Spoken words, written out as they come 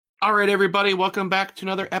All right, everybody, welcome back to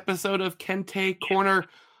another episode of Kente Corner.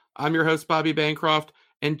 I'm your host, Bobby Bancroft,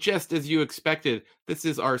 and just as you expected, this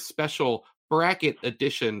is our special bracket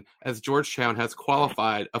edition as Georgetown has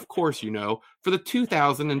qualified, of course you know, for the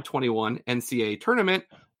 2021 NCAA tournament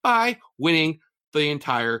by winning the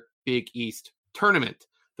entire Big East tournament.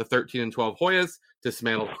 The 13 and 12 Hoyas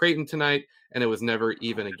dismantled Creighton tonight, and it was never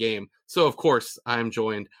even a game. So, of course, I'm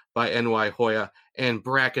joined by NY Hoya and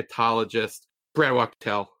bracketologist Brad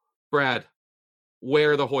Wachtel. Brad,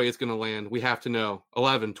 where the Hoyas going to land? We have to know.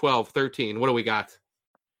 11, 12, 13. What do we got?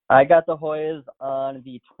 I got the Hoyas on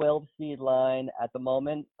the 12 seed line at the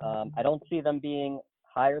moment. I don't see them being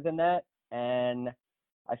higher than that, and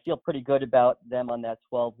I feel pretty good about them on that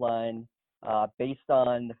 12 line based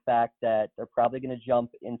on the fact that they're probably going to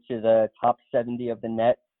jump into the top 70 of the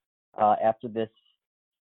net after this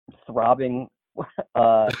throbbing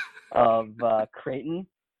of Creighton,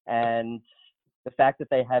 and the fact that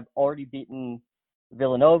they have already beaten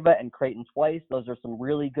Villanova and Creighton twice. Those are some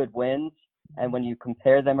really good wins. And when you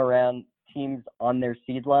compare them around teams on their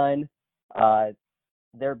seed line,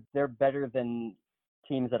 they're better than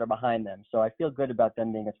teams that are behind them. So I feel good about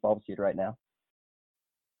them being a 12 seed right now.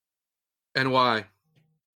 And why?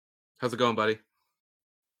 How's it going, buddy?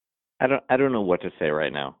 I don't know what to say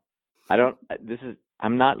right now.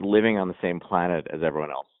 I'm not living on the same planet as everyone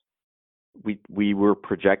else. We were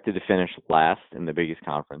projected to finish last in the Big East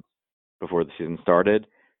Conference before the season started.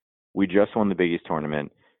 We just won the Big East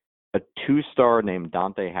tournament. A 2-star named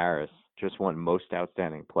Dante Harris just won Most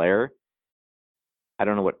Outstanding Player. I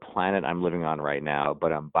don't know what planet I'm living on right now,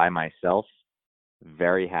 but I'm by myself,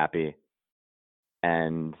 very happy.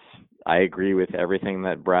 And I agree with everything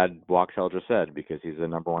that Brad Wachtel just said because he's the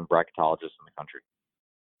number one bracketologist in the country.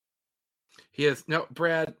 He is. Now,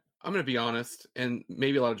 Brad, I'm going to be honest, and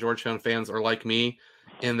maybe a lot of Georgetown fans are like me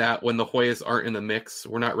in that when the Hoyas aren't in the mix,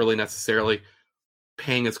 we're not really necessarily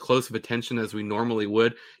paying as close of attention as we normally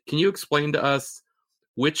would. Can you explain to us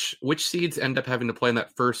which seeds end up having to play in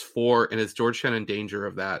that first four, and is Georgetown in danger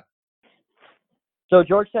of that? So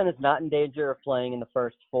Georgetown is not in danger of playing in the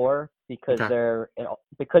first four because they're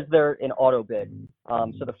in auto bid.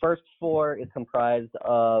 So the first four is comprised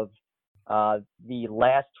of the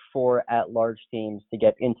last four at-large teams to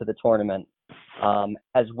get into the tournament,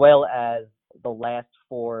 as well as the last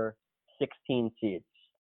four 16 seeds.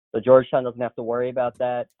 So Georgetown doesn't have to worry about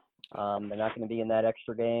that. They're not going to be in that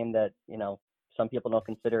extra game that, some people don't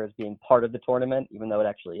consider as being part of the tournament, even though it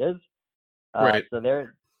actually is. Right. So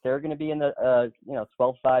they're going to be in the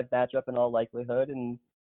 12-5 matchup in all likelihood, and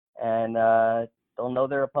they'll know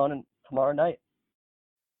their opponent tomorrow night.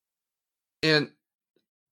 And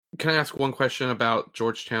can I ask one question about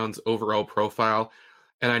Georgetown's overall profile?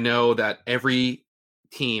 And I know that every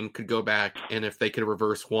team could go back, and if they could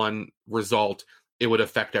reverse one result, it would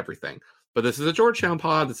affect everything. But this is a Georgetown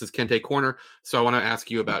pod. This is Kente Corner. So I want to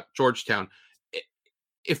ask you about Georgetown.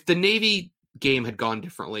 If the Navy game had gone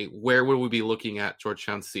differently, where would we be looking at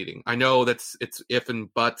Georgetown's seeding? I know it's if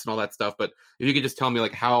and buts and all that stuff, but if you could just tell me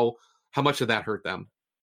how much did that hurt them?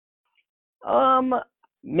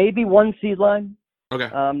 Maybe one seed line. Okay.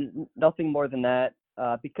 Nothing more than that.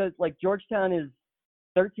 Because Georgetown is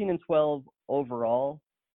 13 and 12 overall.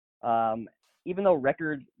 Even though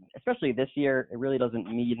record, especially this year, it really doesn't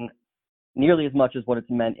mean nearly as much as what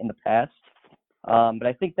it's meant in the past. But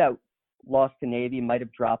I think that loss to Navy might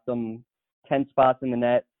have dropped them 10 spots in the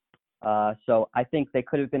net. So I think they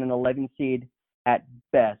could have been an 11 seed at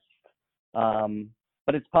best.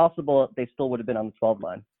 But it's possible they still would have been on the 12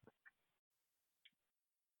 line.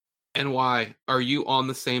 And why? Are you on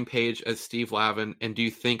the same page as Steve Lavin? And do you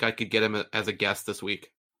think I could get him as a guest this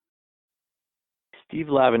week? Steve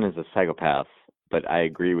Lavin is a psychopath, but I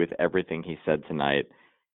agree with everything he said tonight.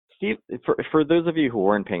 Steve, for those of you who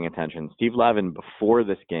weren't paying attention, Steve Lavin before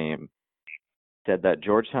this game said that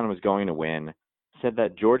Georgetown was going to win, said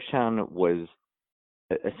that Georgetown was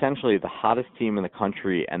essentially the hottest team in the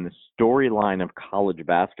country and the storyline of college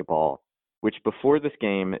basketball, which before this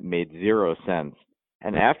game made zero sense.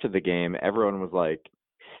 And after the game, everyone was like,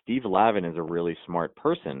 Steve Lavin is a really smart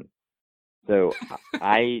person. So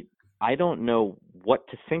I don't know what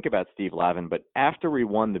to think about Steve Lavin, but after we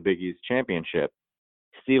won the Big East championship,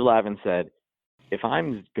 Steve Lavin said, if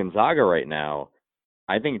I'm Gonzaga right now,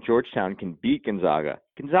 I think Georgetown can beat Gonzaga.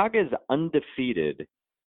 Gonzaga is undefeated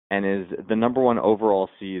and is the number one overall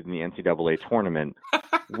seed in the NCAA tournament.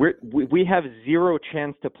 We have zero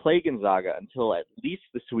chance to play Gonzaga until at least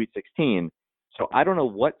the Sweet 16. So I don't know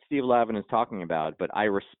what Steve Lavin is talking about, but I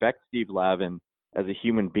respect Steve Lavin as a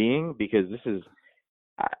human being because this is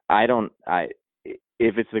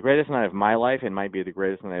if it's the greatest night of my life, it might be the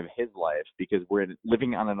greatest night of his life because we're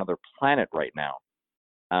living on another planet right now.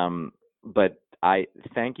 But I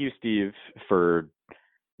thank you, Steve, for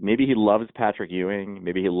maybe he loves Patrick Ewing,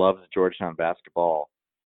 maybe he loves Georgetown basketball.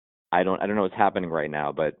 I don't know what's happening right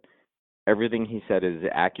now, but everything he said is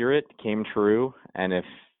accurate, came true, and if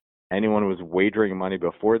anyone was wagering money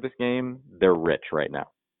before this game, they're rich right now.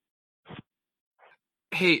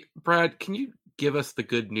 Hey, Brad, can you give us the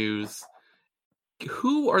good news?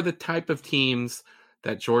 Who are the type of teams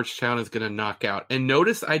that Georgetown is going to knock out? And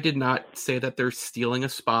notice I did not say that they're stealing a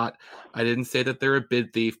spot. I didn't say that they're a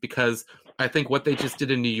bid thief, because I think what they just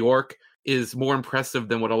did in New York is more impressive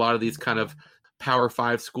than what a lot of these kind of Power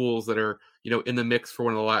 5 schools that are, in the mix for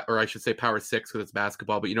one of the, or I should say Power 6 because it's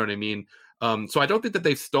basketball, but you know what I mean? So I don't think that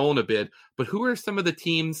they've stolen a bid, but who are some of the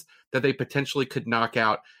teams that they potentially could knock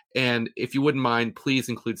out? And if you wouldn't mind, please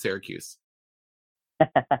include Syracuse.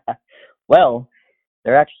 Well,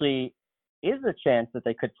 there actually is a chance that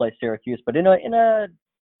they could play Syracuse, but in a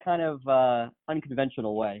kind of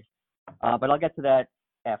unconventional way. But I'll get to that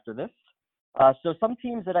after this. So some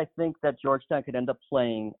teams that I think that Georgetown could end up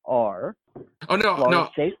playing are Florida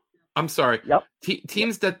State. I'm sorry. Yep.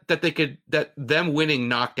 Teams that they could, that them winning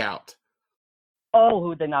knocked out. Oh,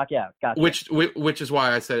 who they knock out? Gotcha. Which is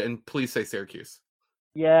why I said, and please say Syracuse.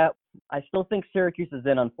 Yeah, I still think Syracuse is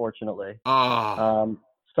in, unfortunately. Oh.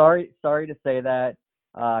 Sorry to say that.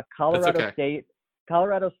 Colorado okay.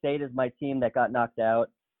 State is my team that got knocked out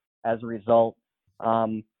as a result.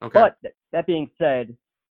 Okay. But that being said,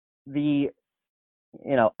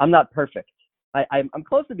 I'm not perfect. I'm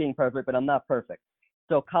close to being perfect, but I'm not perfect.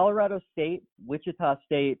 So Colorado State, Wichita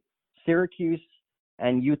State, Syracuse,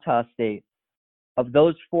 and Utah State, of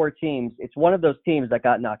those 4 teams, it's one of those teams that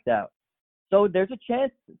got knocked out. So there's a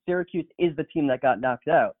chance Syracuse is the team that got knocked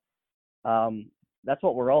out. That's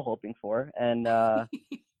what we're all hoping for. And I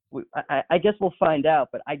guess we'll find out.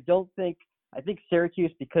 But I think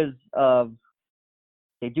Syracuse, because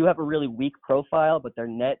they do have a really weak profile, but their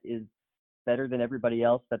net is better than everybody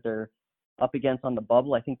else that they're up against on the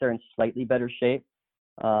bubble. I think they're in slightly better shape.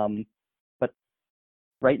 But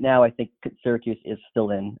right now, I think Syracuse is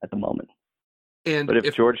still in at the moment. But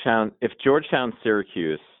if Georgetown,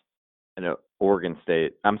 Syracuse, and Oregon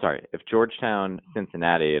State, if Georgetown,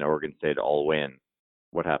 Cincinnati, and Oregon State all win,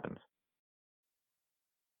 what happens?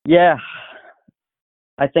 Yeah,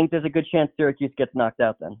 I think there's a good chance Syracuse gets knocked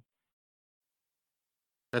out then.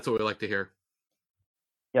 That's what we like to hear.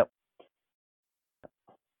 Yep.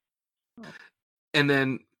 And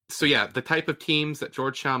then, so yeah, the type of teams that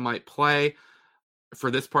Georgetown might play for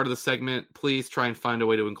this part of the segment, please try and find a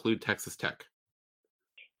way to include Texas Tech.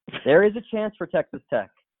 There is a chance for Texas Tech.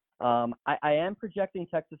 I am projecting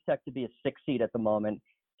Texas Tech to be a 6 seed at the moment.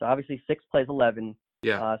 So obviously 6 plays 11.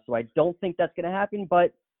 Yeah. So I don't think that's going to happen,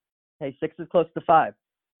 but hey, 6 is close to 5.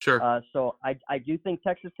 Sure. So I do think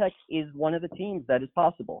Texas Tech is one of the teams that is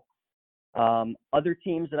possible. Other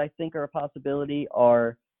teams that I think are a possibility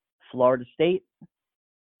are Florida State,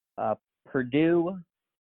 Purdue,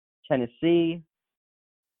 Tennessee,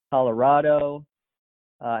 Colorado,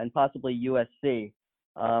 and possibly USC.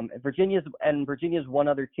 Virginia's one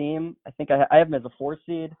other team. I think I have them as a 4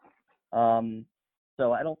 seed.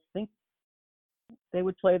 So I don't think they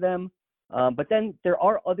would play them. But then there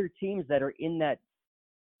are other teams that are in that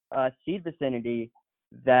seed vicinity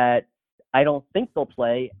that I don't think they'll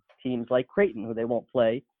play. Teams like Creighton, who they won't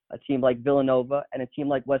play. A team like Villanova and a team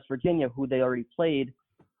like West Virginia, who they already played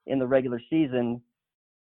in the regular season.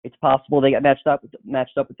 It's possible they get matched up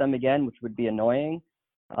with them again, which would be annoying,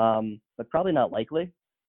 but probably not likely.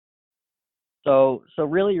 So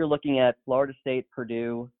really you're looking at Florida State,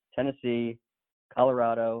 Purdue, Tennessee,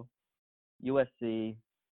 Colorado, USC,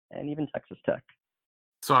 and even Texas Tech.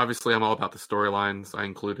 So obviously I'm all about the storylines. I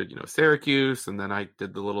included, Syracuse, and then I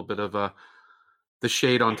did the little bit of the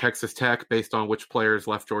shade on Texas Tech based on which players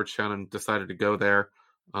left Georgetown and decided to go there.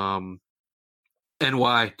 And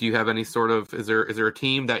why? Do you have any sort of, is there a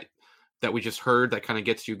team that we just heard that kind of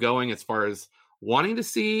gets you going as far as wanting to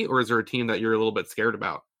see, or is there a team that you're a little bit scared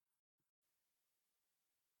about?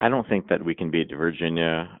 I don't think that we can beat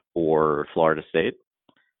Virginia or Florida State,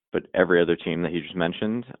 but every other team that you just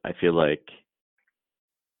mentioned, I feel like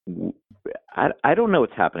I don't know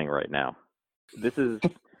what's happening right now. This is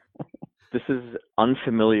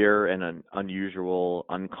unfamiliar and unusual,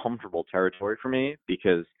 uncomfortable territory for me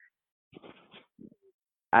because,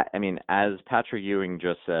 I mean, as Patrick Ewing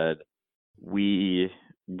just said, we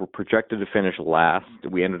were projected to finish last.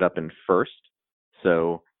 We ended up in first.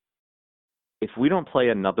 So if we don't play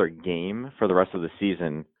another game for the rest of the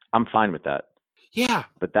season, I'm fine with that. Yeah.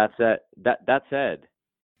 But that said,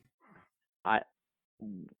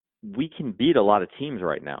 we can beat a lot of teams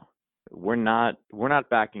right now. We're not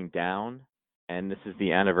backing down, and this is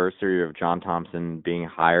the anniversary of John Thompson being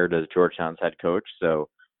hired as Georgetown's head coach. So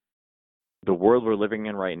the world we're living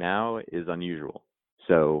in right now is unusual.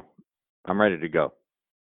 So I'm ready to go.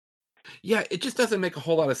 Yeah, it just doesn't make a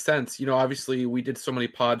whole lot of sense. Obviously we did so many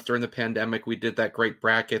pods during the pandemic. We did that great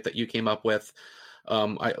bracket that you came up with.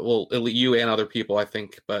 You and other people, I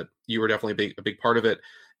think, but you were definitely a big part of it.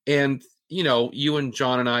 And, you and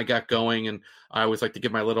John and I got going, and I always like to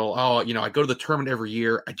give my little, I go to the tournament every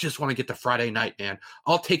year. I just want to get to Friday night, man.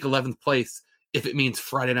 I'll take 11th place if it means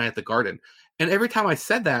Friday night at the Garden. And every time I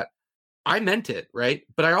said that, I meant it, right?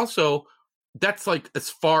 But I also, that's like as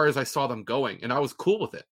far as I saw them going, and I was cool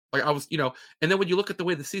with it. Like I was, and then when you look at the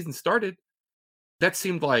way the season started, that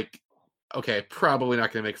seemed like, okay, probably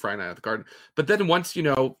not going to make Friday night at the Garden. But then once,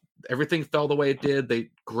 everything fell the way it did,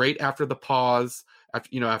 great after the pause,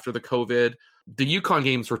 after the COVID, the UConn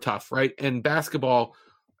games were tough, right? And basketball,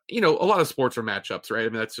 a lot of sports are matchups, right? I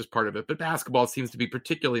mean, that's just part of it. But basketball seems to be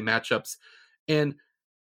particularly matchups. And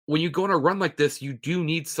when you go on a run like this, you do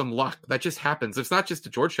need some luck. That just happens. It's not just to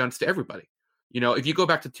Georgetown, it's to everybody. If you go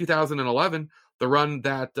back to 2011, the run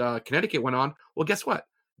that Connecticut went on, well, guess what?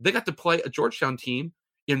 They got to play a Georgetown team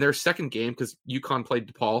in their second game because UConn played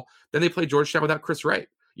DePaul. Then they played Georgetown without Chris Wright.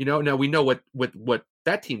 Now we know what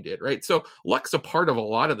that team did, right? So luck's a part of a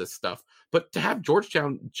lot of this stuff. But to have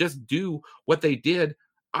Georgetown just do what they did,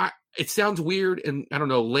 it sounds weird and, I don't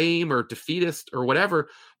know, lame or defeatist or whatever.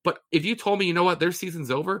 But if you told me, their season's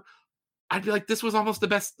over, I'd be like, this was almost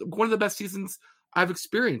one of the best seasons I've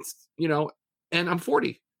experienced, and I'm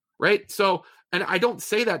 40, right? So, and I don't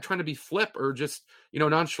say that trying to be flip or just,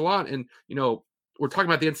 nonchalant. And, we're talking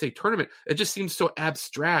about the NCAA tournament. It just seems so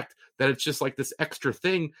abstract that it's just like this extra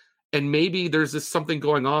thing. And maybe there's this something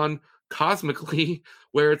going on cosmically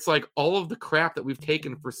where it's like all of the crap that we've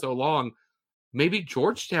taken for so long, maybe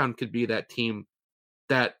Georgetown could be that team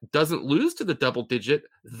that doesn't lose to the double digit.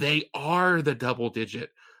 They are the double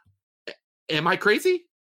digit. Am I crazy?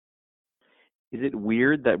 Is it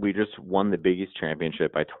weird that we just won the Big East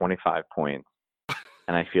championship by 25 points,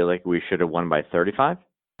 and I feel like we should have won by 35?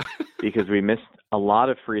 Because we missed a lot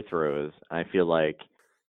of free throws. I feel like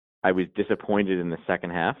I was disappointed in the second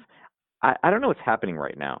half. I don't know what's happening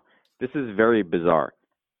right now. This is very bizarre.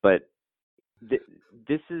 But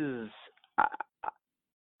this is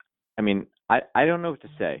I mean, I don't know what to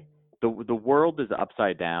say. The world is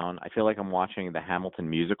upside down. I feel like I'm watching the Hamilton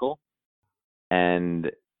musical.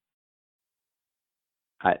 And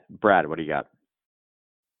Brad, what do you got?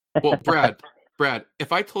 Well, Brad,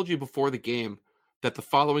 if I told you before the game that the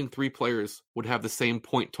following three players would have the same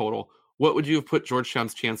point total, what would you have put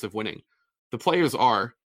Georgetown's chance of winning? The players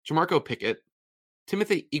are Jamarco Pickett,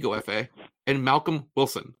 Timothy Egoefe, and Malcolm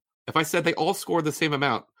Wilson. If I said they all scored the same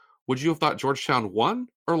amount, would you have thought Georgetown won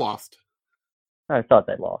or lost? I thought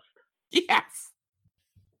they lost. Yes.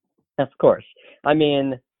 Of course. I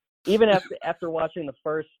mean, even after watching the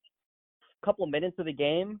first couple of minutes of the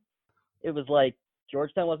game, it was like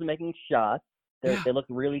Georgetown wasn't making shots. They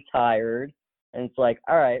looked really tired. And it's like,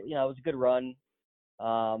 all right, it was a good run.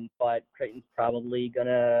 But Creighton's probably going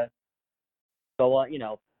to go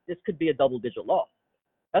on, this could be a double-digit loss.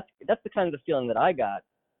 That's the kind of the feeling that I got.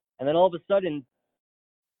 And then all of a sudden,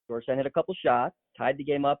 Georgetown hit a couple shots, tied the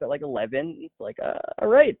game up at like 11. It's like, all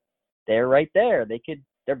right, they're right there.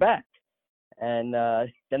 They're back. And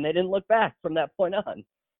then they didn't look back from that point on.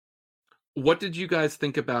 What did you guys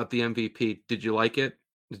think about the MVP? Did you like it?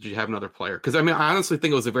 Did you have another player? Because, I mean, I honestly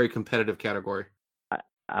think it was a very competitive category.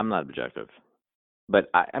 I'm not objective. But,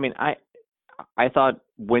 I thought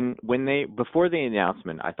before the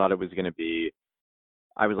announcement, I thought it was going to be,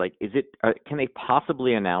 I was like, can they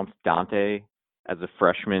possibly announce Dante as a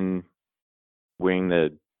freshman winning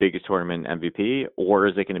the biggest tournament MVP? Or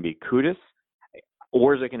is it going to be Kudus?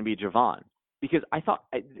 Or is it going to be Javon? Because I thought,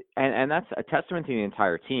 and that's a testament to the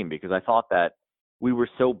entire team, because I thought that we were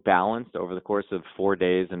so balanced over the course of 4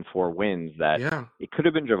 days and 4 wins that it could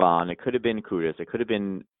have been Javon, it could have been Kudus, it could have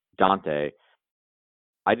been Dante.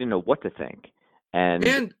 I didn't know what to think. And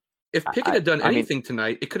if Pickett had done anything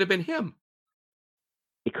tonight, it could have been him.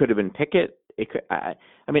 It could have been Pickett. It could. I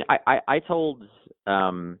told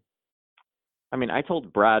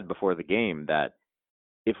Brad before the game that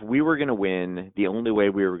if we were going to win, the only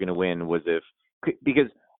way we were going to win was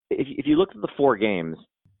because if you look at the 4 games,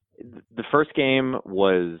 the first game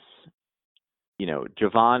was,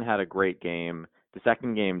 Javon had a great game. The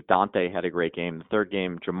second game, Dante had a great game. The third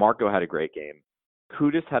game, Jamarco had a great game.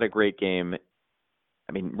 Kudus had a great game.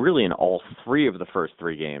 I mean, really in all 3 of the first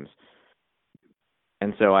 3 games.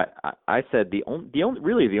 And so I said the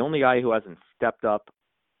only guy who hasn't stepped up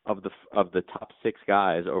of the top 6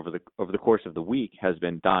 guys over the course of the week has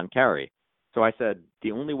been Don Carey. So I said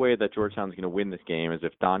the only way that Georgetown's going to win this game is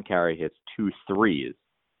if Don Carey hits 2 threes.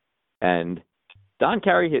 And Don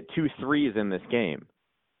Carey hit 2 threes in this game,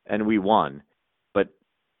 and we won. But,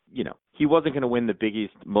 he wasn't going to win the Big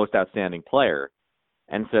East most outstanding player.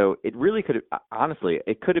 And so it really could have, honestly,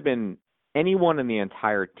 it could have been anyone in the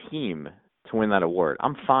entire team to win that award.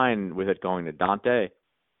 I'm fine with it going to Dante.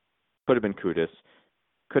 Could have been Kudus.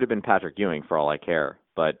 Could have been Patrick Ewing for all I care.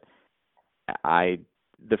 But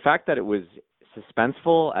the fact that it was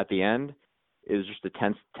suspenseful at the end is just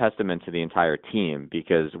a testament to the entire team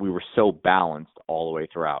because we were so balanced all the way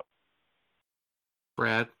throughout.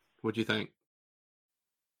 Brad, what do you think?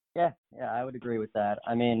 Yeah, I would agree with that.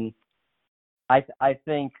 I mean, I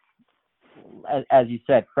think, as you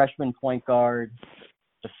said, freshman point guard,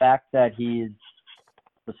 the fact that he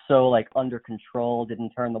was so under control,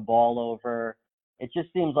 didn't turn the ball over, it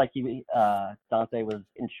just seems like Dante was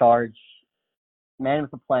in charge, man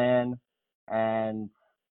with a plan, and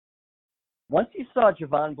once you saw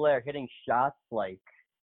Javon Blair hitting shots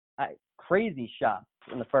crazy shots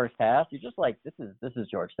in the first half, you're just like, this is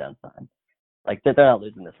Georgetown's time. They're not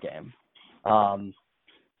losing this game.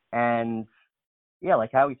 And yeah,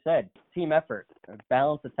 like Howie said, team effort,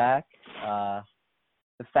 balanced attack.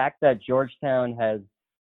 The fact that Georgetown has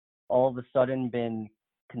all of a sudden been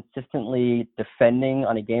consistently defending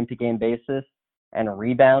on a game-to-game basis and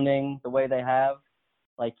rebounding the way they have,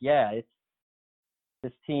 it's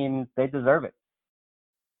this team, they deserve it.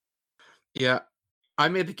 Yeah, I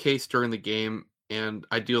made the case during the game, and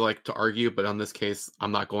I do like to argue, but on this case,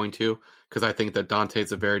 I'm not going to, because I think that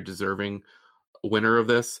Dante's a very deserving winner of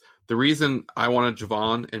this. The reason I wanted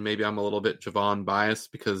Javon, and maybe I'm a little bit Javon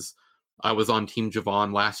biased, because I was on Team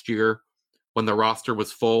Javon last year when the roster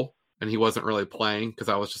was full and he wasn't really playing, because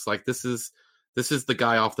I was just like, this is the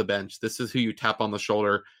guy off the bench. This is who you tap on the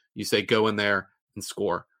shoulder. You say, go in there and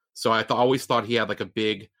score. So I always thought he had a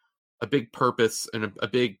big purpose and a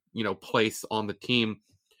big, place on the team.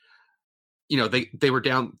 They were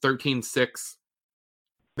down 13-6.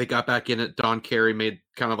 They got back in it. Don Carey made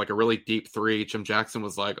kind of a really deep three. Jim Jackson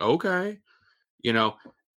was like, okay,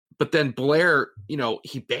 but then Blair,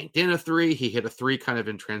 he banked in a three. He hit a three kind of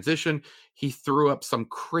in transition. He threw up some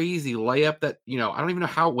crazy layup that, I don't even know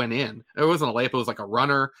how it went in. It wasn't a layup. It was a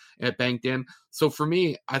runner and it banked in. So for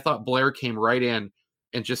me, I thought Blair came right in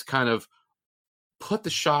and just kind of put the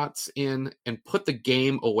shots in and put the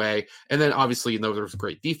game away. And then obviously, there was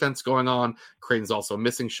great defense going on. Creighton's also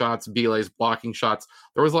missing shots. Bielef's blocking shots.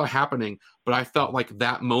 There was a lot happening, but I felt like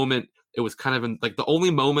that moment, it was kind of in the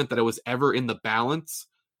only moment that it was ever in the balance,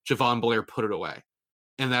 Javon Blair put it away.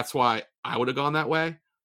 And that's why I would have gone that way.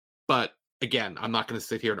 But again, I'm not going to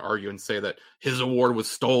sit here and argue and say that his award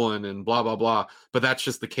was stolen and blah, blah, blah. But that's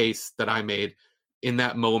just the case that I made. In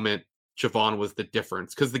that moment, Javon was the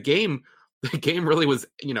difference. Because the game really was,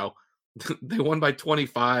 they won by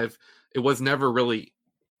 25. It was never really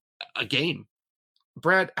a game.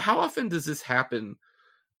 Brad, how often does this happen?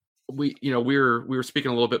 We were speaking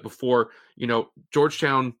a little bit before,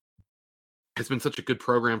 Georgetown has been such a good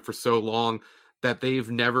program for so long that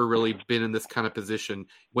they've never really been in this kind of position.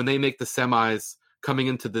 When they make the semis coming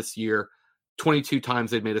into this year, 22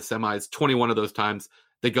 times they've made a semis, 21 of those times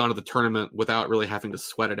they've gone to the tournament without really having to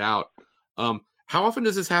sweat it out. How often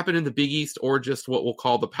does this happen in the Big East or just what we'll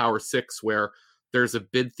call the Power Six, where there's a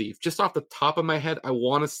bid thief? Just off the top of my head, I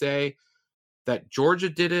want to say that Georgia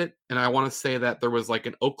did it, and I want to say that there was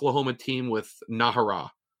an Oklahoma team with Nahara,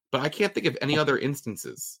 but I can't think of any other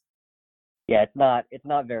instances. Yeah, it's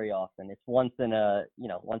not very often. It's once in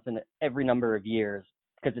every number of years,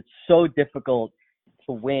 because it's so difficult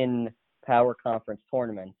to win power conference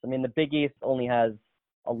tournaments. I mean, the Big East only has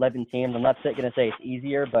 11 teams. I'm not going to say it's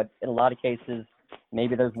easier, but in a lot of cases,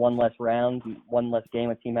 maybe there's one less round, one less game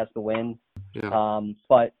a team has to win. Yeah.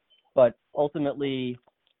 But ultimately,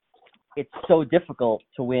 it's so difficult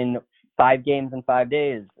to win 5 games in 5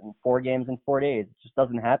 days and 4 games in 4 days. It just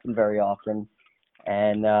doesn't happen very often.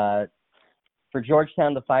 And for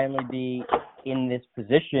Georgetown to finally be in this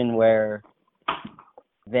position where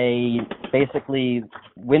they basically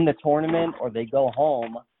win the tournament or they go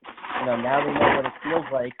home, now we know what it feels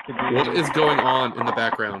like to be. What is going on in the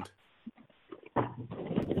background?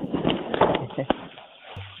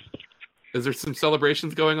 Is there some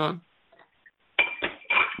celebrations going on?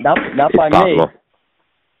 Not by me.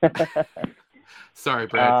 Sorry,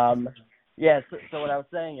 Brad. Yeah, so what I was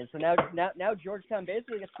saying is, so now Georgetown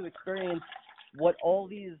basically gets to experience what all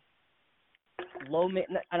these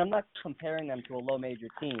and I'm not comparing them to a low major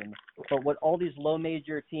team, but what all these low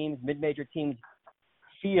major teams, mid major teams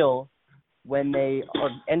feel when they are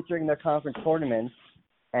entering their conference tournaments,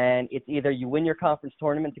 and it's either you win your conference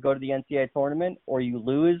tournament to go to the NCAA tournament, or you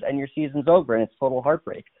lose and your season's over and it's total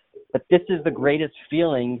heartbreak. But this is the greatest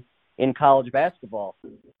feeling in college basketball.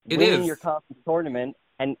 Winning your conference tournament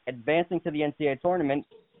and advancing to the NCAA tournament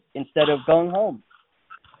instead of going home.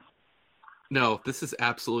 No, this is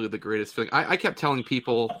absolutely the greatest feeling. I kept telling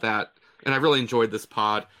people that, and I really enjoyed this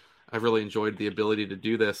pod. I really enjoyed the ability to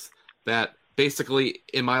do this, that basically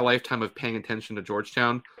in my lifetime of paying attention to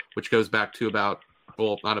Georgetown, which goes back to but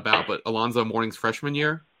Alonzo Mourning's freshman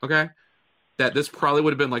year, okay, that this probably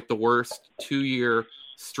would have been like the worst 2-year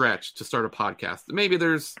stretch to start a podcast. Maybe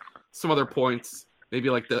there's some other points, maybe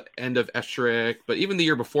like the end of Escherick, but even the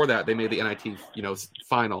year before that, they made the NIT,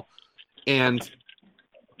 final. And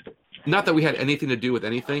not that we had anything to do with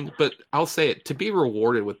anything, but I'll say it, to be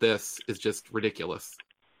rewarded with this is just ridiculous.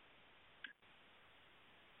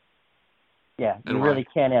 Yeah, you really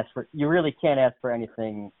can't ask for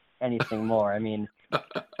anything more. I mean,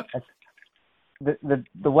 the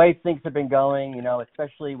way things have been going,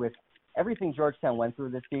 especially with everything Georgetown went through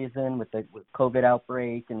this season with COVID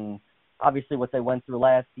outbreak and obviously what they went through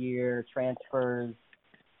last year, transfers,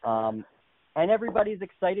 and everybody's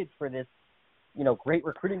excited for this, great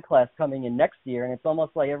recruiting class coming in next year. And it's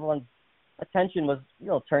almost like everyone's attention was,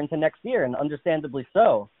 turned to next year, and understandably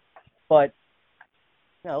so. But,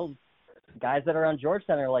 guys that are on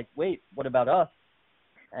Georgetown are like, wait, what about us?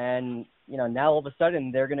 And, now all of a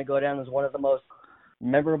sudden they're going to go down as one of the most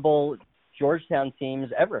memorable Georgetown teams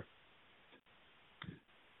ever.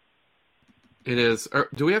 It is.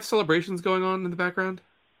 Do we have celebrations going on in the background?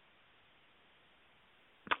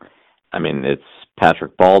 I mean, it's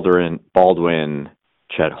Patrick Baldwin,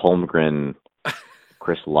 Chet Holmgren,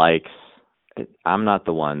 Chris Likes. I'm not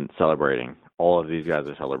the one celebrating. All of these guys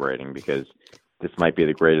are celebrating because this might be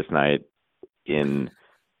the greatest night in.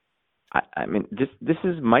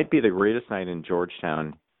 This might be the greatest night in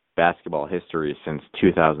Georgetown basketball history since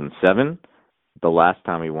 2007, the last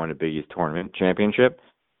time we won a Big East tournament championship.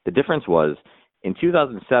 The difference was in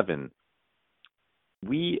 2007,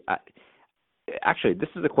 actually, this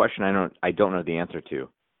is a question I don't know the answer to.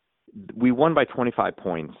 We won by 25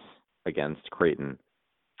 points against Creighton,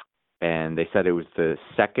 and they said it was the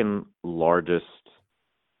second largest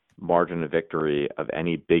margin of victory of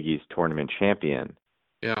any Big East tournament champion.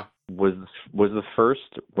 Yeah. Was the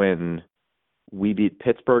first when we beat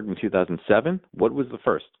Pittsburgh in 2007? What was the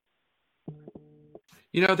first?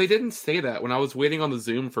 They didn't say that. When I was waiting on the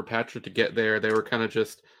Zoom for Patrick to get there, they were kind of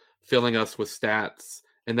just filling us with stats.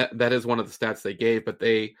 And that is one of the stats they gave, but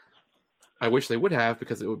I wish they would have,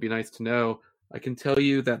 because it would be nice to know. I can tell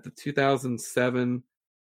you that the 2007,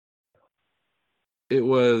 it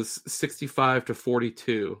was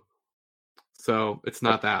 65-42. So it's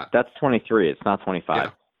not that. That's 23. It's not 25.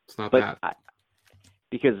 Yeah, it's not that.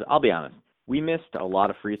 Because I'll be honest, we missed a lot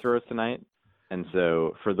of free throws tonight. And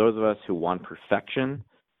so for those of us who want perfection,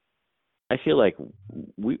 I feel like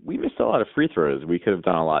we missed a lot of free throws. We could have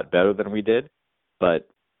done a lot better than we did. But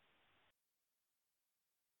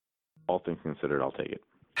all things considered, I'll take it.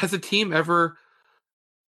 Has a team ever,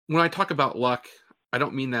 when I talk about luck, I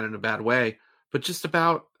don't mean that in a bad way, but just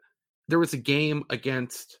about, there was a game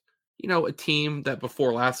against, a team that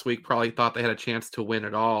before last week probably thought they had a chance to win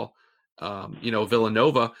it all,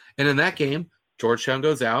 Villanova. And in that game, Georgetown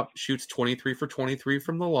goes out, shoots 23 for 23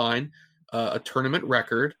 from the line, a tournament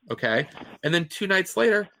record, okay? And then 2 nights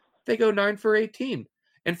later, they go 9 for 18.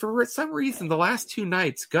 And for some reason, the last 2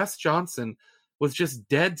 nights, Gus Johnson was just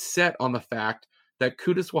dead set on the fact that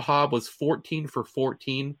Qudus Wahab was 14 for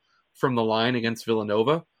 14 from the line against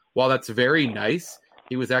Villanova. While that's very nice,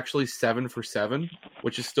 he was actually 7 for 7,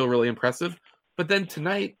 which is still really impressive. But then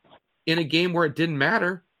tonight, in a game where it didn't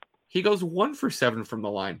matter, he goes 1 for 7 from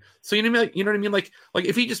the line. So you know what I mean? Like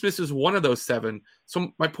if he just misses one of those 7.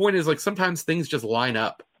 So my point is, like, sometimes things just line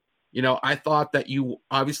up. I thought that you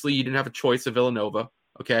didn't have a choice of Villanova.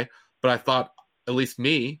 Okay, but I thought, at least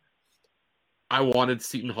me, I wanted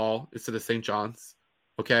Seton Hall instead of St. John's.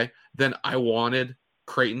 Okay, then I wanted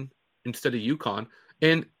Creighton instead of UConn.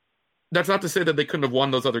 And that's not to say that they couldn't have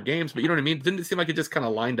won those other games, but you know what I mean? Didn't it seem like it just kind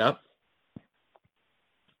of lined up?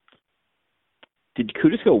 Did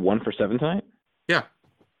Qudus go 1 for 7 tonight? Yeah.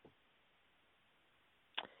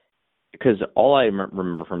 Because all I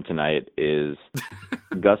remember from tonight is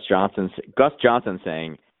Gus Johnson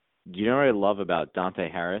saying, "Do you know what I love about Dante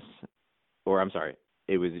Harris?" Or I'm sorry,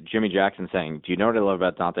 it was Jimmy Jackson saying, "Do you know what I love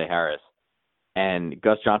about Dante Harris?" And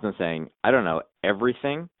Gus Johnson saying, "I don't know,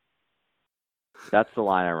 everything." That's the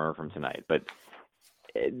line I remember from tonight. But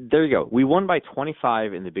there you go. We won by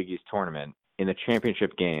 25 in the Big East tournament in the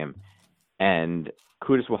championship game, and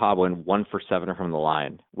Qudus Wahab went 1 for 7 from the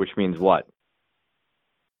line, which means what?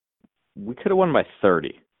 We could have won by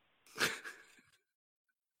 30.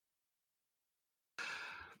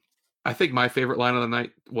 I think my favorite line of the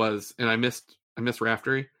night was, and I missed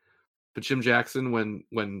Raftery, but Jim Jackson,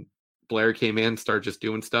 when Blair came in, started just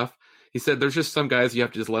doing stuff. He said, "There's just some guys you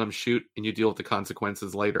have to just let them shoot, and you deal with the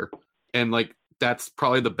consequences later." And like that's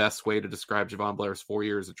probably the best way to describe Javon Blair's 4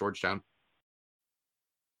 years at Georgetown.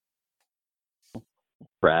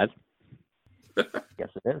 Brad? Yes,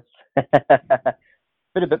 it is.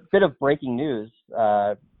 bit of breaking news.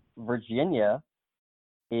 Virginia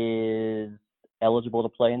is eligible to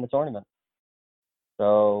play in the tournament,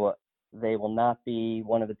 so they will not be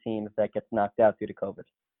one of the teams that gets knocked out due to COVID.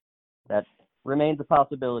 That remains a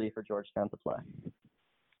possibility for Georgetown to play.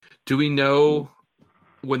 Do we know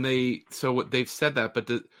when they've said that, but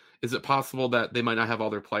is it possible that they might not have all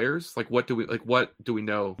their players? What do we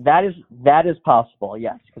know? That is possible,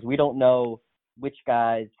 yes, because we don't know which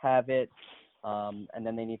guys have it, and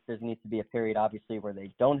then there needs to be a period, obviously, where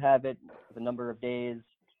they don't have it, the number of days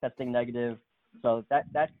testing negative. So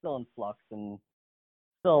that's still in flux and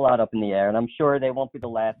still a lot up in the air. And I'm sure they won't be the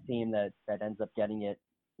last team that ends up getting it,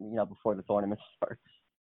 before the tournament starts.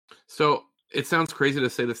 So it sounds crazy to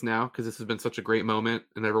say this now because this has been such a great moment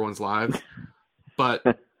in everyone's lives, but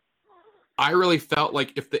I really felt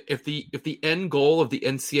like if the end goal of the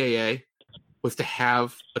NCAA was to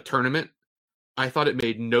have a tournament, I thought it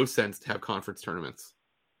made no sense to have conference tournaments.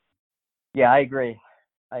 Yeah, I agree.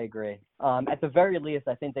 At the very least,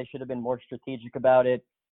 I think they should have been more strategic about it.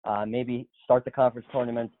 Maybe start the conference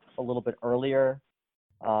tournament a little bit earlier.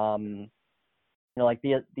 Like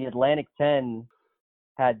the Atlantic 10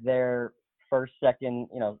 had their first, second,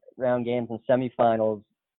 round games and semifinals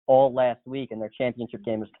all last week, and their championship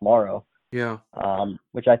game is tomorrow. Yeah.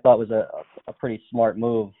 Which I thought was a pretty smart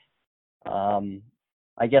move.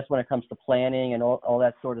 I guess when it comes to planning and all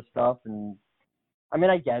that sort of stuff, and I mean,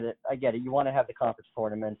 I get it. You want to have the conference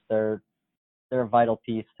tournaments. They're a vital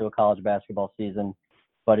piece to a college basketball season,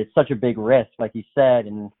 but it's such a big risk, like you said,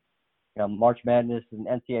 and March Madness and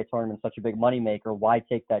NCAA tournament such a big moneymaker. Why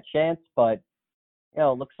take that chance? But it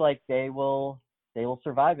looks like they will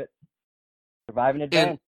survive it. Survive in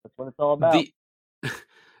advance. That's what it's all about.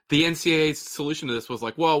 The NCAA's solution to this was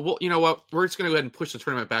like, well, you know what? We're just going to go ahead and push the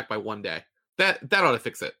tournament back by one day. That ought to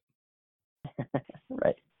fix it.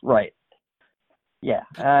 Right. Yeah.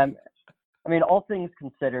 I mean, all things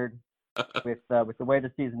considered, with the way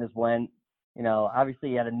the season has went,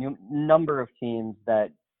 obviously you had a number of teams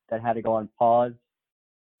that had to go on pause.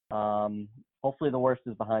 Hopefully the worst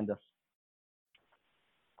is behind us.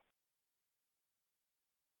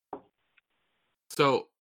 So,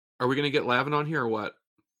 are we going to get Lavin on here or what?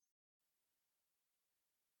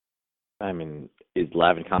 I mean, is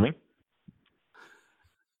Lavin coming?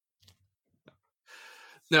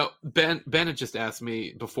 No, Ben had just asked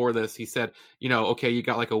me before this. He said, okay, you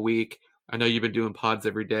got like a week. I know you've been doing pods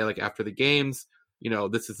every day, like after the games.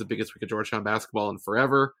 This is the biggest week of Georgetown basketball in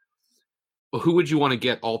forever. But who would you want to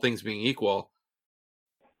get, all things being equal?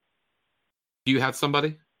 Do you have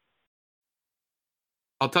somebody?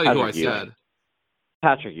 I'll tell you who I said.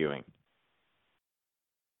 Patrick Ewing.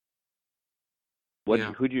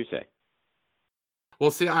 Who'd you say? Well,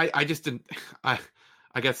 see, I just didn't.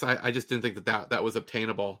 I guess I just didn't think that was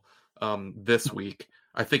obtainable this week.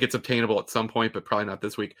 I think it's obtainable at some point, but probably not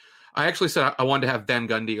this week. I actually said I wanted to have Van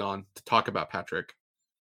Gundy on to talk about Patrick.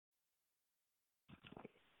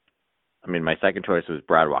 I mean, my second choice was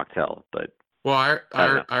Brad Wachtel, but well,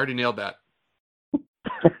 I already nailed that.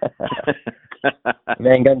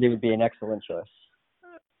 Van Gundy would be an excellent choice.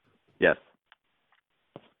 Yes.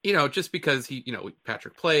 Just because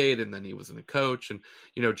Patrick played and then he wasn't a coach, and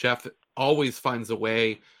Jeff always finds a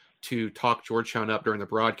way to talk Georgetown up during the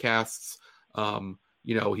broadcasts.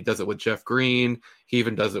 He does it with Jeff Green. He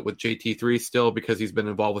even does it with JT3 still because he's been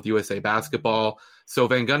involved with USA Basketball. So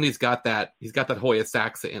Van Gundy's got that. He's got that Hoya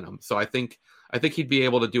Saxa in him. So I think he'd be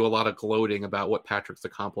able to do a lot of gloating about what Patrick's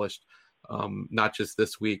accomplished, not just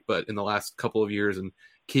this week, but in the last couple of years, and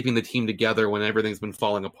keeping the team together when everything's been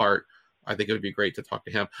falling apart. I think it would be great to talk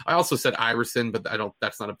to him. I also said Iverson, but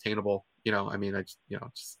that's not obtainable. It's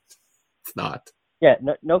not. Yeah,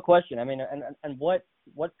 no question. I mean, and what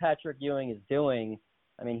Patrick Ewing is doing,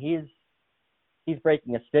 I mean, he's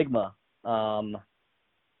breaking a stigma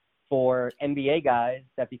for NBA guys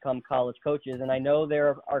that become college coaches. And I know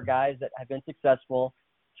there are guys that have been successful.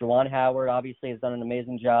 Juwan Howard obviously has done an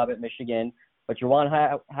amazing job at Michigan, but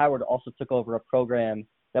Juwan Howard also took over a program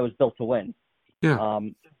that was built to win. Yeah.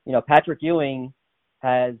 Patrick Ewing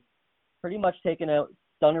has pretty much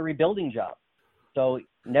done a rebuilding job. So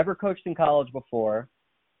never coached in college before.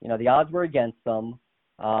 The odds were against him.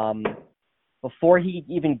 Before he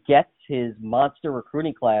even gets his monster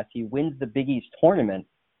recruiting class, he wins the Big East tournament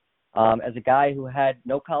as a guy who had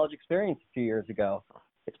no college experience a few years ago.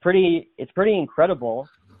 It's pretty incredible,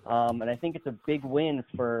 and I think it's a big win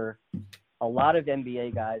for a lot of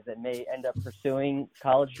NBA guys that may end up pursuing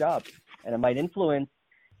college jobs, and it might influence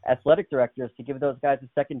athletic directors to give those guys a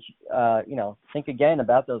second, think again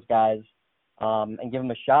about those guys and give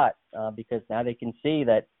them a shot because now they can see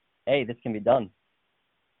that, hey, this can be done.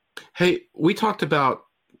 Hey, we talked about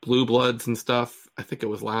blue bloods and stuff. I think it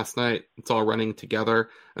was last night. It's all running together,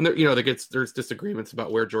 and there's disagreements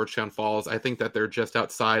about where Georgetown falls. I think that they're just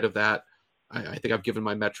outside of that. I think I've given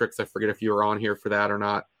my metrics. I forget if you were on here for that or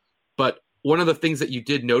not. But one of the things that you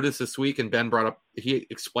did notice this week, and Ben brought up, he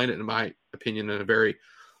explained it in my opinion in a very,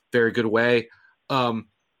 very good way.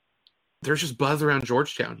 There's just buzz around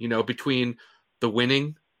Georgetown. Between the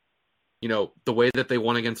winning, the way that they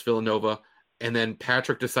won against Villanova. And then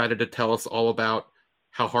Patrick decided to tell us all about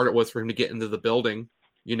how hard it was for him to get into the building,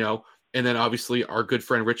 and then obviously our good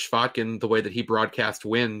friend Rich Schvatkin, the way that he broadcast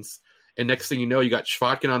wins. And next thing you know, you got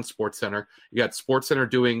Schvatkin on SportsCenter. You got SportsCenter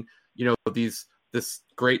doing, this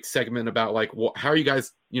great segment about like, how are you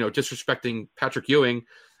guys, disrespecting Patrick Ewing?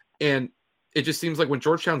 And it just seems like when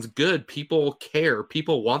Georgetown's good, people care.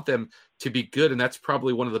 People want them to be good. And that's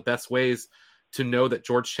probably one of the best ways to know that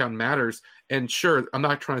Georgetown matters. And sure, I'm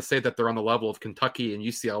not trying to say that they're on the level of Kentucky and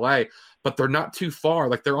UCLA, but they're not too far.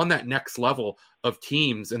 Like they're on that next level of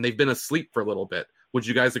teams, and they've been asleep for a little bit. Would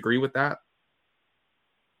you guys agree with that?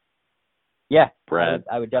 Yeah, Brad.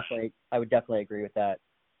 I would definitely agree with that.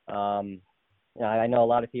 I know a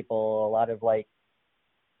lot of people,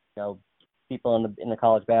 people in the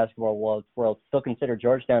college basketball world still consider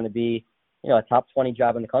Georgetown to be, a top 20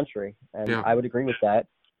 job in the country, and yeah. I would agree with that.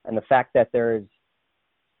 And the fact that there's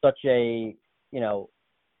such a,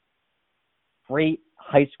 great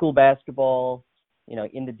high school basketball,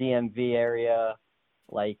 in the DMV area,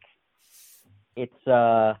 like it's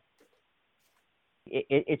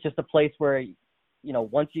just a place where,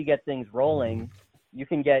 once you get things rolling, you're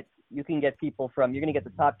going to get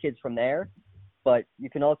the top kids from there, but you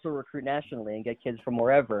can also recruit nationally and get kids from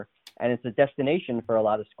wherever. And it's a destination for a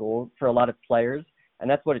lot of schools, for a lot of players. And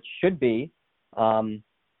that's what it should be.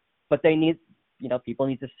 But they need, people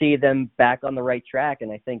need to see them back on the right track. And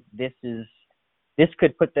I think this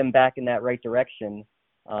could put them back in that right direction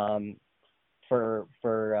from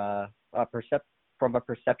a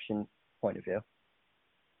perception point of view.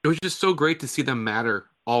 It was just so great to see them matter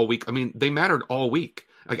all week. I mean, they mattered all week.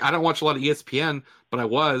 Like, I don't watch a lot of ESPN, but I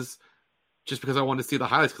was just because I wanted to see the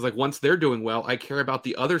highlights. Because, like, once they're doing well, I care about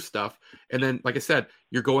the other stuff. And then, like I said,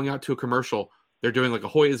 you're going out to a commercial. They're doing like a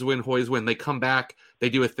Hoyas win. They come back. They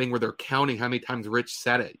do a thing where they're counting how many times Rich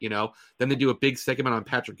said it, Then they do a big segment on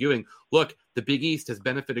Patrick Ewing. Look, the Big East has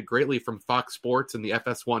benefited greatly from Fox Sports and the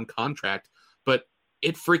FS1 contract, but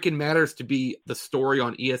it freaking matters to be the story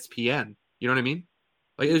on ESPN. You know what I mean?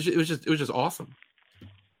 Like it was just awesome.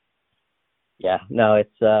 Yeah, no,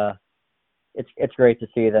 it's great to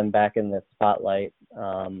see them back in the spotlight.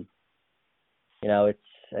 And now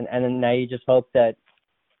you just hope that,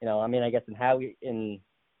 I guess in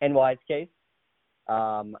NY's case,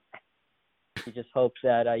 you just hope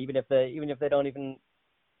that even if they don't even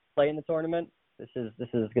play in the tournament, this is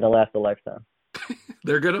going to last a lifetime.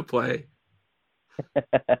 They're going to play.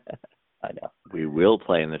 I know. We will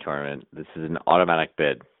play in the tournament. This is an automatic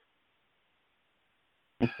bid.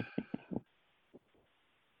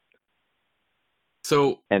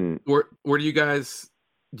 So, and where do you guys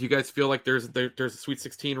feel like there's a Sweet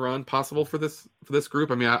 16 run possible for this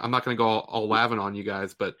group? I mean, I'm not going to go all Lavin on you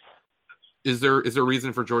guys, but is there a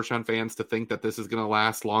reason for Georgetown fans to think that this is going to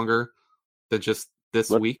last longer than just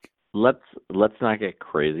this week? Let's not get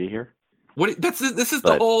crazy here. This is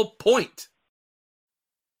the whole point.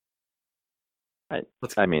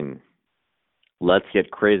 Let's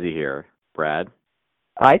get crazy here, Brad.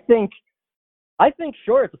 I think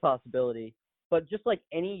sure it's a possibility, but just like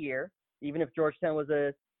any year, even if Georgetown was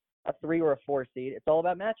a 3 or a 4 seed, it's all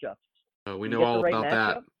about matchups. Oh, we know all about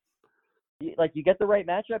that. You get the right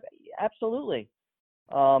matchup, absolutely.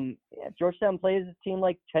 Georgetown plays a team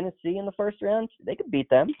like Tennessee in the first round, they could beat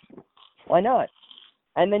them. Why not?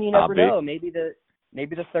 And then you never know. Maybe the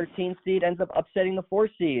 13 seed ends up upsetting the 4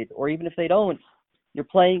 seed, or even if they don't, you're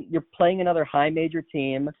playing another high major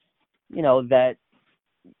team, that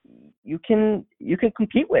you can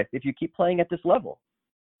compete with if you keep playing at this level.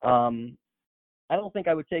 I don't think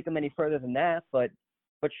I would take them any further than that, but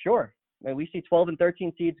sure, I mean, we see 12 and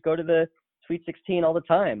 13 seeds go to the Sweet 16 all the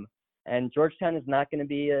time, and Georgetown is not going to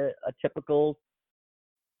be a typical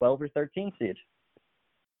 12 or 13 seed.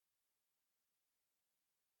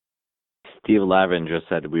 Steve Lavin just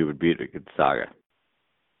said we would beat Gonzaga.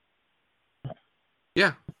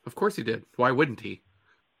 Yeah, of course he did. Why wouldn't he?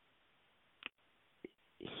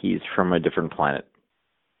 He's from a different planet.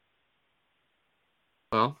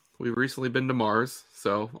 Well, we've recently been to Mars,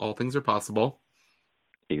 so all things are possible.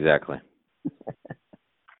 Exactly.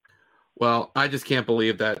 Well, I just can't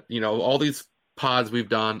believe that, all these pods we've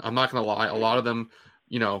done, I'm not going to lie, a lot of them,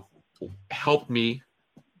 helped me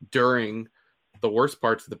during the worst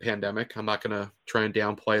parts of the pandemic. I'm not going to try and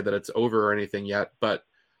downplay that it's over or anything yet, but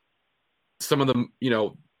some of the,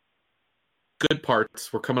 good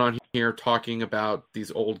parts, we're coming on here talking about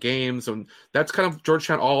these old games, and that's kind of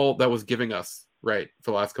Georgetown all that was giving us, right,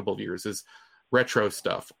 for the last couple of years is retro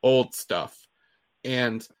stuff, old stuff.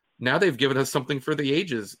 And now they've given us something for the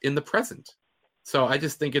ages in the present. So I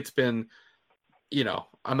just think it's been,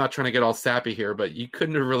 I'm not trying to get all sappy here, but you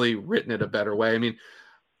couldn't have really written it a better way. I mean,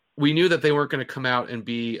 we knew that they weren't going to come out and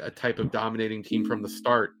be a type of dominating team from the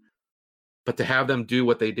start, but to have them do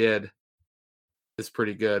what they did is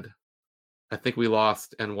pretty good. I think we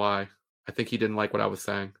lost, and why? I think he didn't like what I was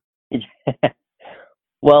saying.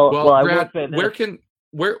 well, I Brad, will say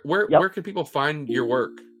where can people find your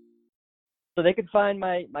work? So they can find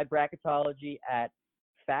my bracketology at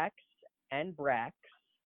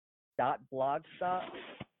factsandbracks.blogspot.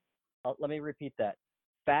 Let me repeat that.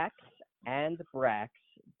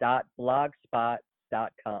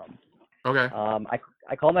 factsandbracks.blogspot.com. Okay.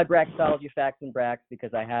 I call my bracketology Facts and Bracks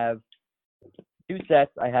because I have two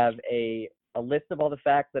sets. I have a list of all the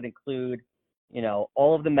facts that include,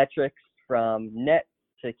 all of the metrics from net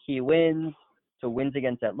to key wins to wins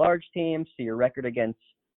against at-large teams to your record against,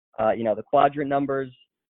 the quadrant numbers,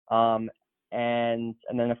 and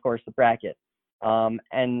then of course the bracket.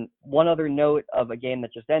 And one other note of a game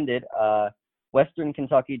that just ended, Western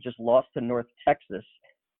Kentucky just lost to North Texas,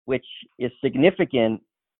 which is significant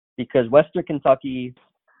because Western Kentucky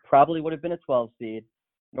probably would have been a 12 seed.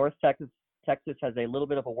 North Texas has a little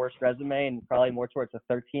bit of a worse resume and probably more towards the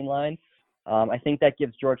 13 line. I think that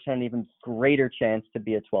gives Georgetown an even greater chance to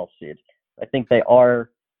be a 12 seed. I think they are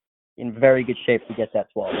in very good shape to get that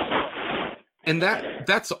 12. And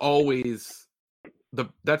that's always I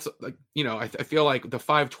feel like the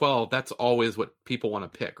 5-12, that's always what people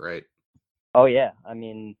want to pick, right? Oh yeah. I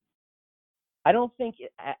mean, I don't think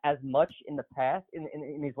as much in the past,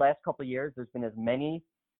 in these last couple of years, there's been as many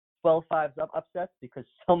 12-5s upsets because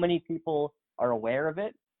so many people are aware of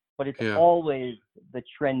it, but it's always the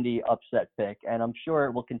trendy upset pick, and I'm sure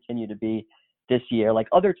it will continue to be this year. Like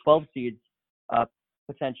other 12 seeds,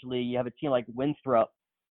 potentially you have a team like Winthrop,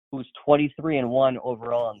 who's 23-1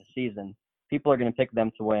 overall on the season. People are going to pick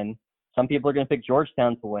them to win. Some people are going to pick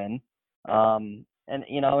Georgetown to win, and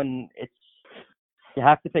it's you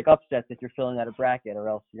have to pick upsets if you're filling out a bracket, or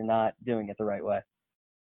else you're not doing it the right way.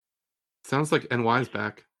 Sounds like NY's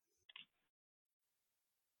back.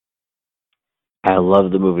 I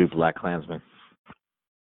love the movie Black Klansman.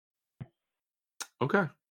 Okay.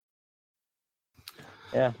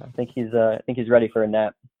 Yeah, I think he's ready for a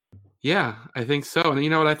nap. Yeah, I think so. And you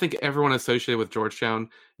know what? I think everyone associated with Georgetown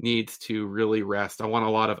needs to really rest. I want a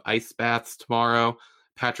lot of ice baths tomorrow.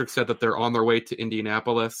 Patrick said that they're on their way to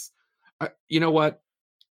Indianapolis. You know what?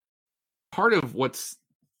 Part of it's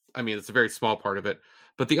a very small part of it,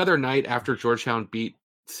 but the other night after Georgetown beat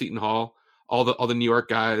Seton Hall, all the New York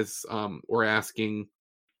guys were asking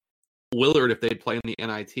Willard if they'd play in the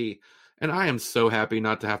NIT. And I am so happy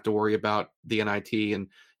not to have to worry about the NIT, and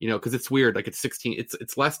because it's weird. Like it's 16,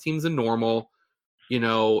 it's less teams than normal. They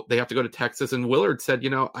have to go to Texas, and Willard said,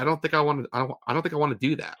 I don't think I want to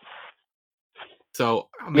do that. So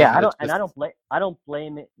I don't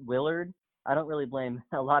blame Willard. I don't really blame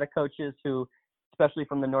a lot of coaches who, especially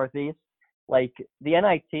from the Northeast, like the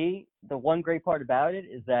NIT. The one great part about it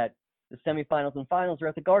is that the semifinals and finals are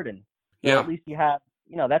at the Garden. So at least you have,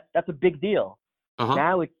 that's a big deal. Uh-huh.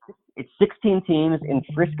 Now it's 16 teams in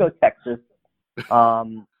Frisco, Texas,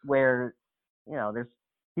 where there's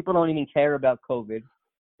people don't even care about COVID.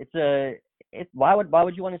 Why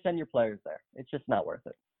would you want to send your players there? It's just not worth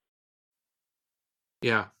it.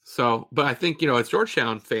 Yeah. So, but I think as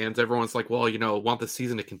Georgetown fans, everyone's like, well, want the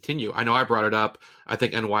season to continue. I know I brought it up. I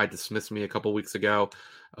think NY dismissed me a couple weeks ago.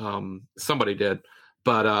 Somebody did,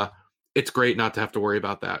 but it's great not to have to worry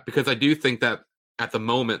about that, because I do think that at the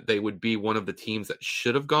moment they would be one of the teams that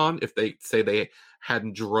should have gone if they say they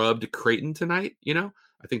hadn't drubbed Creighton tonight.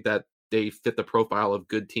 I think that they fit the profile of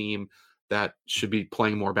good team that should be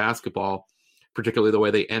playing more basketball, particularly the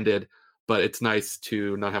way they ended. but it's nice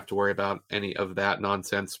to not have to worry about any of that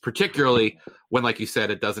nonsense, particularly when, like you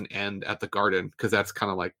said, it doesn't end at the Garden, because that's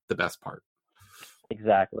kind of like the best part.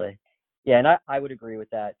 Exactly. Yeah, and I would agree with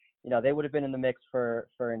that. They would have been in the mix for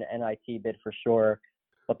an NIT bid for sure,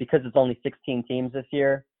 but because it's only 16 teams this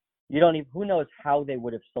year, who knows how they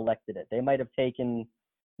would have selected it. They might have taken,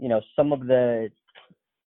 some of the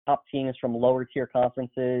top teams from lower tier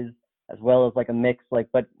conferences, as well as like a mix, but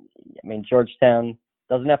I mean, Georgetown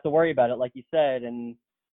doesn't have to worry about it, like you said, and,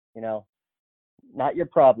 not your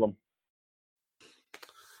problem.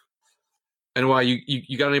 And why,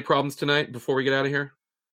 you got any problems tonight before we get out of here?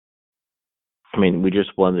 I mean, we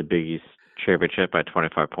just won the Big East championship by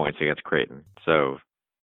 25 points against Creighton. So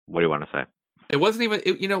what do you want to say? It wasn't even,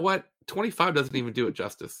 you know what? 25 doesn't even do it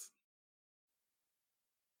justice.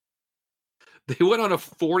 They went on a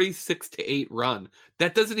 46-8 run.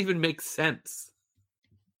 That doesn't even make sense.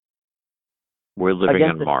 We're living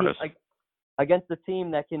on Mars. Against a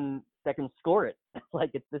team that can score it.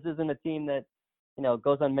 This isn't a team that,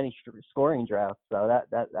 goes on many scoring droughts. So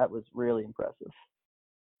that was really impressive.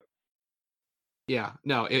 Yeah,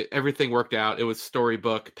 no, everything worked out. It was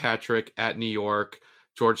storybook, Patrick at New York,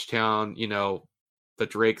 Georgetown, the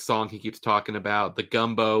Drake song he keeps talking about, the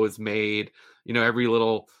gumbo is made, every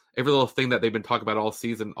little thing that they've been talking about all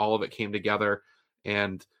season, all of it came together,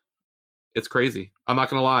 and it's crazy. I'm not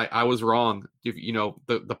going to lie. I was wrong.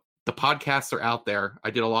 The podcasts are out there. I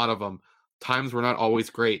did a lot of them. Times were not always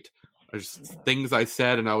great. There's things I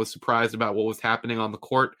said, and I was surprised about what was happening on the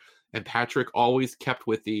court, and Patrick always kept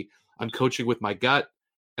with I'm coaching with my gut,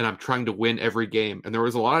 and I'm trying to win every game. And there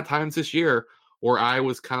was a lot of times this year where I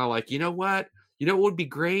was kind of like, what would be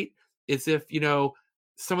great is if,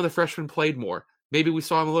 some of the freshmen played more. Maybe we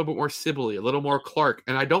saw him a little bit more Sibley, a little more Clark.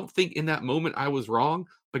 And I don't think in that moment I was wrong,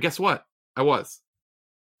 but guess what? I was.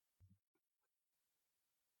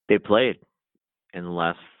 They played in the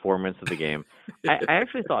last 4 minutes of the game. I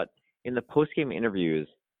actually thought in the post-game interviews,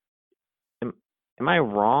 am I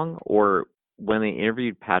wrong, or when they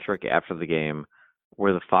interviewed Patrick after the game,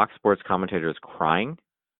 were the Fox Sports commentators crying?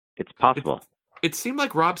 It's possible. It seemed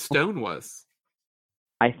like Rob Stone was.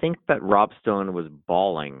 I think that Rob Stone was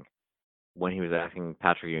bawling when he was asking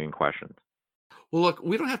Patrick Ewing questions. Well, look,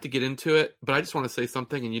 we don't have to get into it, but I just want to say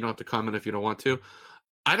something, and you don't have to comment if you don't want to.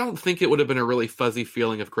 I don't think it would have been a really fuzzy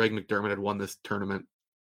feeling if Greg McDermott had won this tournament.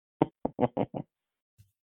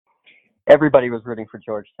 Everybody was rooting for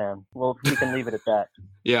Georgetown. Well, we can leave it at that.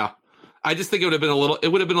 Yeah. I just think it would have been a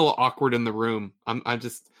little awkward in the room. I'm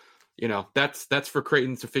just, that's for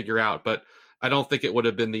Creighton to figure out, but I don't think it would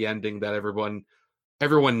have been the ending that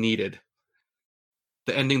everyone needed.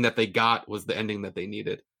 The ending that they got was the ending that they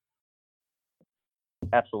needed.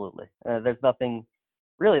 Absolutely. There's nothing.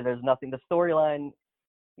 The storyline,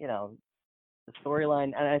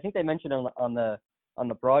 and I think they mentioned on the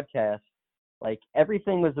broadcast,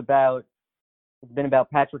 everything was about. It's been about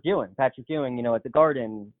Patrick Ewing, at the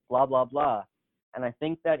Garden, blah, blah, blah. And I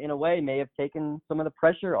think that in a way may have taken some of the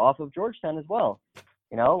pressure off of Georgetown as well.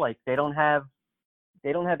 They don't have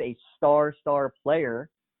a star player.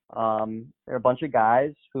 They're a bunch of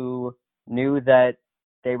guys who knew that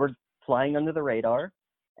they were flying under the radar.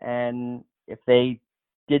 And if they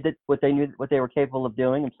did what they were capable of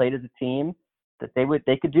doing and played as a team, that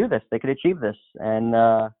they could do this, they could achieve this. And,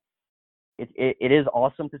 It is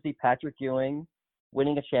awesome to see Patrick Ewing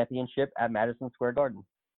winning a championship at Madison Square Garden.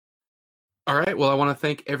 All right. Well, I want to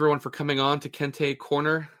thank everyone for coming on to Kente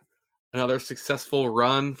Corner. Another successful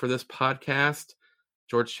run for this podcast.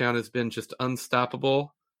 Georgetown has been just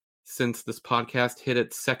unstoppable since this podcast hit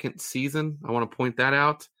its second season. I want to point that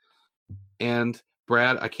out. And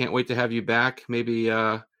Brad, I can't wait to have you back. Maybe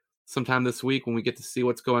sometime this week when we get to see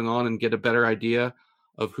what's going on and get a better idea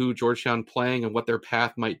of who Georgetown playing and what their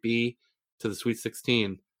path might be to the Sweet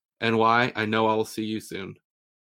 16, and why I know I will see you soon.